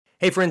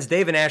Hey friends,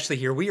 Dave and Ashley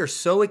here. We are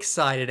so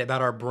excited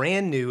about our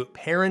brand new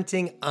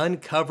Parenting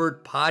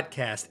Uncovered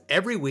podcast.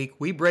 Every week,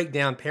 we break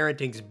down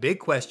parenting's big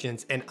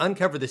questions and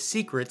uncover the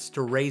secrets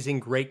to raising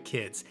great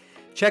kids.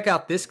 Check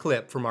out this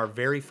clip from our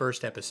very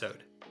first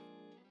episode.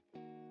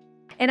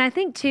 And I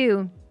think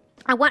too,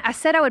 I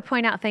said I would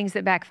point out things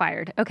that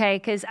backfired, okay?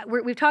 Because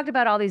we've talked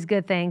about all these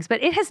good things,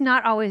 but it has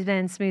not always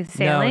been smooth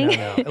sailing.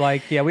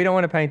 No. We don't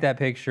want to paint that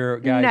picture,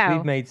 guys. No.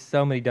 We've made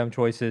so many dumb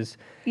choices.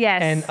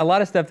 Yes. And a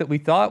lot of stuff that we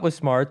thought was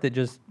smart that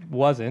just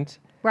wasn't.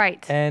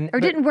 Right.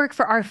 But didn't work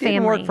for our family.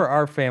 Didn't work for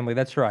our family.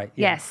 That's right.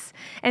 Yeah. Yes.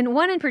 And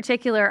one in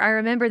particular, I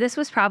remember this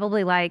was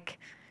probably like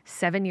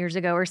 7 years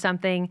ago or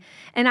something.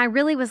 And I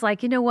really was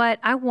like, you know what?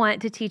 I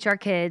want to teach our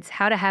kids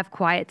how to have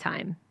quiet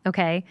time.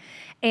 Okay.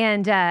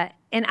 And I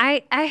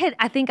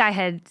think I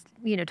had,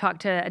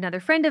 talked to another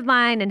friend of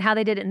mine and how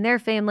they did it in their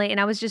family. And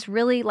I was just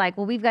really like,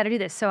 well, we've got to do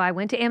this. So I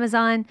went to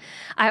Amazon.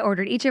 I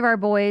ordered each of our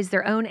boys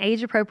their own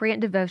age-appropriate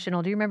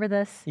devotional. Do you remember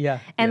this? Yeah.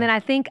 And then I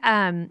think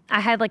I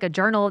had like a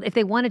journal. If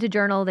they wanted to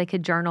journal, they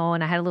could journal.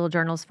 And I had little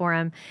journals for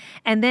them.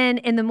 And then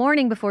in the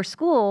morning before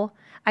school,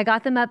 I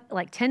got them up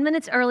like 10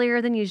 minutes earlier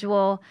than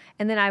usual.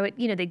 And then I would,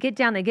 they'd get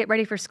down, they'd get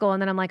ready for school.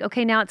 And then I'm like,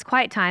 okay, now it's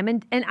quiet time.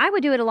 And I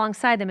would do it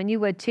alongside them, and you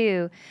would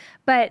too.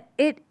 But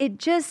it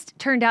just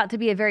turned out to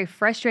be a very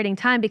frustrating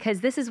time,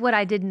 because this is what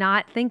I did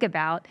not think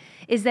about,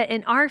 is that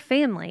in our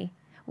family,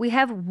 we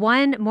have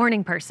one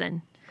morning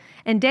person.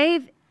 And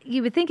Dave,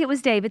 you would think it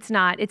was Dave. It's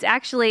not. It's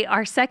actually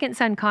our second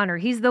son, Connor.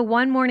 He's the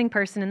one morning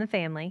person in the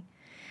family.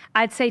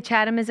 I'd say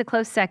Chatham is a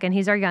close second.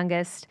 He's our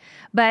youngest.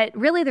 But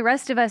really, the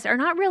rest of us are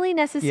not really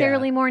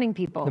necessarily morning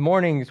people. The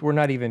mornings, we're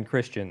not even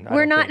Christian.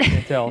 We're not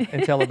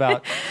until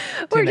about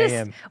 10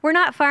 a.m. We're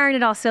not firing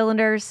at all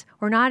cylinders.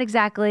 We're not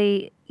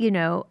exactly,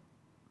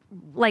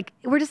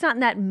 we're just not in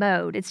that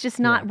mode. It's just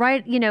not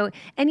right,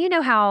 And you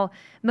know how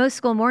most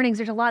school mornings,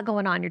 there's a lot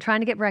going on. You're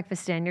trying to get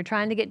breakfast in. You're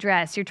trying to get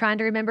dressed. You're trying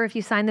to remember if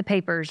you signed the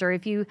papers or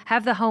if you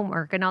have the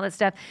homework and all that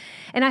stuff.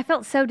 And I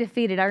felt so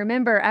defeated. I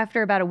remember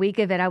after about a week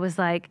of it, I was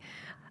like,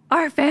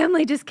 our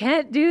family just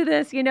can't do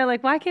this,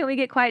 why can't we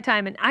get quiet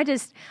time? And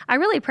I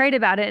really prayed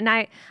about it. And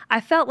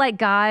I felt like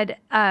God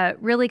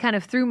really kind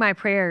of through my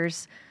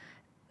prayers,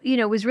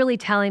 was really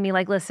telling me,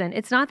 like, listen,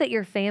 it's not that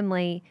your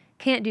family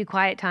can't do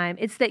quiet time.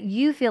 It's that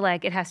you feel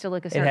like it has to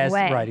look a certain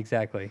way. Right,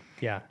 exactly.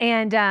 Yeah.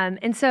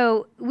 And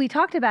so we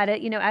talked about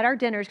it, at our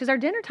dinners, because our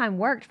dinner time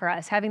worked for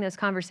us, having those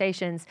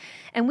conversations.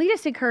 And we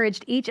just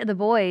encouraged each of the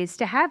boys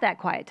to have that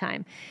quiet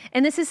time.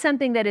 And this is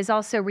something that is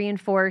also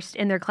reinforced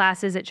in their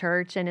classes at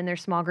church and in their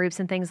small groups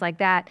and things like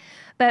that.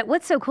 But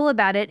what's so cool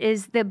about it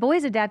is that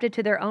boys adapted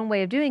to their own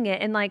way of doing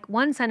it. And like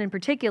one son in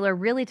particular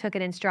really took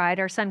it in stride.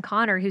 Our son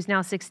Connor, who's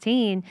now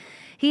 16,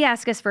 he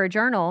asked us for a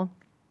journal.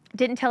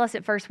 Didn't tell us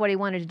at first what he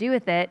wanted to do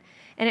with it.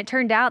 And it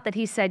turned out that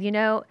he said,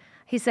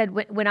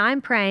 when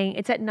I'm praying,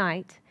 it's at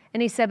night.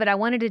 And he said, but I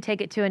wanted to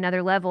take it to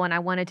another level, and I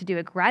wanted to do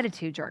a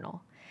gratitude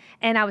journal.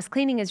 And I was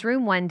cleaning his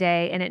room one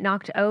day, and it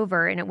knocked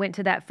over, and it went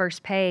to that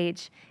first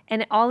page.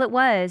 And all it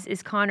was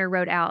is Connor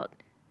wrote out,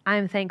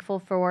 I'm thankful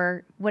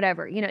for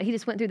whatever. He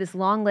just went through this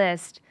long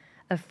list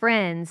of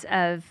friends,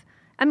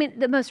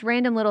 the most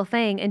random little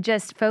thing, and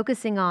just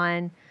focusing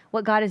on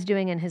what God is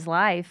doing in his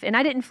life. And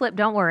I didn't flip,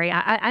 don't worry.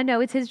 I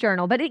know it's his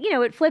journal, but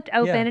it flipped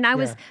open.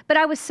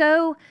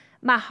 And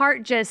my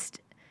heart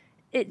just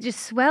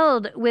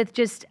swelled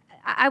with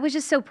I was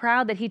just so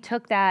proud that he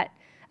took that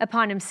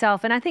upon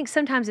himself. And I think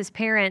sometimes as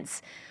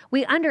parents,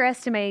 we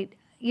underestimate,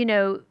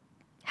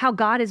 how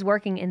God is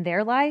working in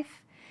their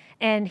life.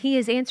 And he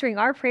is answering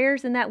our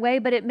prayers in that way,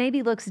 but it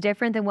maybe looks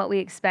different than what we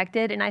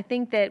expected. And I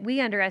think that we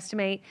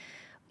underestimate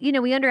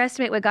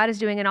what God is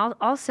doing, and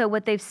also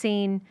what they've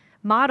seen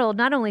modeled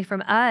not only from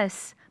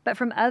us, but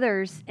from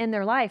others in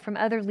their life, from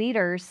other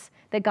leaders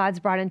that God's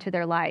brought into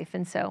their life.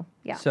 And so,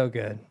 yeah. So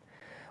good.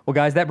 Well,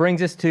 guys, that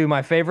brings us to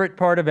my favorite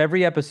part of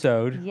every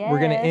episode. Yes. We're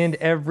going to end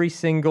every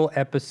single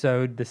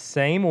episode the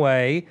same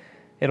way.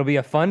 It'll be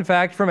a fun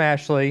fact from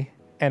Ashley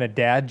and a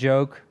dad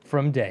joke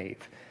from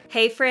Dave.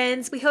 Hey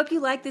friends, we hope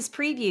you like this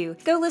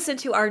preview. Go listen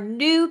to our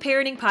new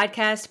parenting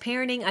podcast,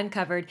 Parenting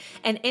Uncovered,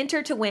 and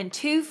enter to win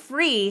 2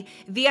 free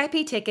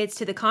VIP tickets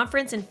to the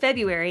conference in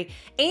February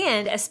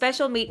and a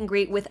special meet and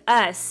greet with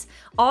us.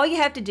 All you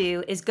have to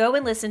do is go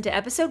and listen to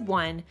episode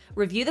 1,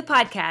 review the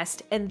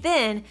podcast, and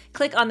then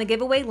click on the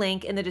giveaway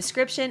link in the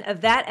description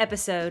of that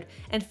episode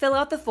and fill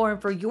out the form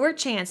for your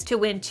chance to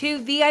win 2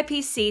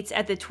 VIP seats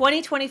at the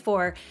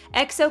 2024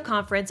 EXO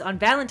Conference on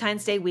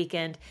Valentine's Day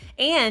weekend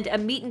and a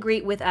meet and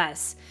greet with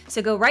us.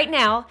 So go right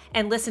now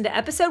and listen to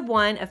episode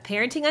 1 of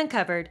Parenting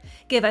Uncovered,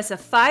 give us a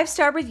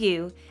 5-star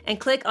review, and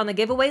click on the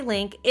giveaway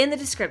link in the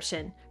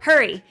description.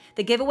 Hurry!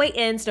 The giveaway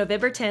ends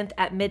November 10th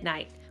at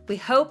midnight. We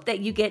hope that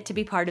you get to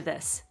be part of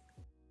this.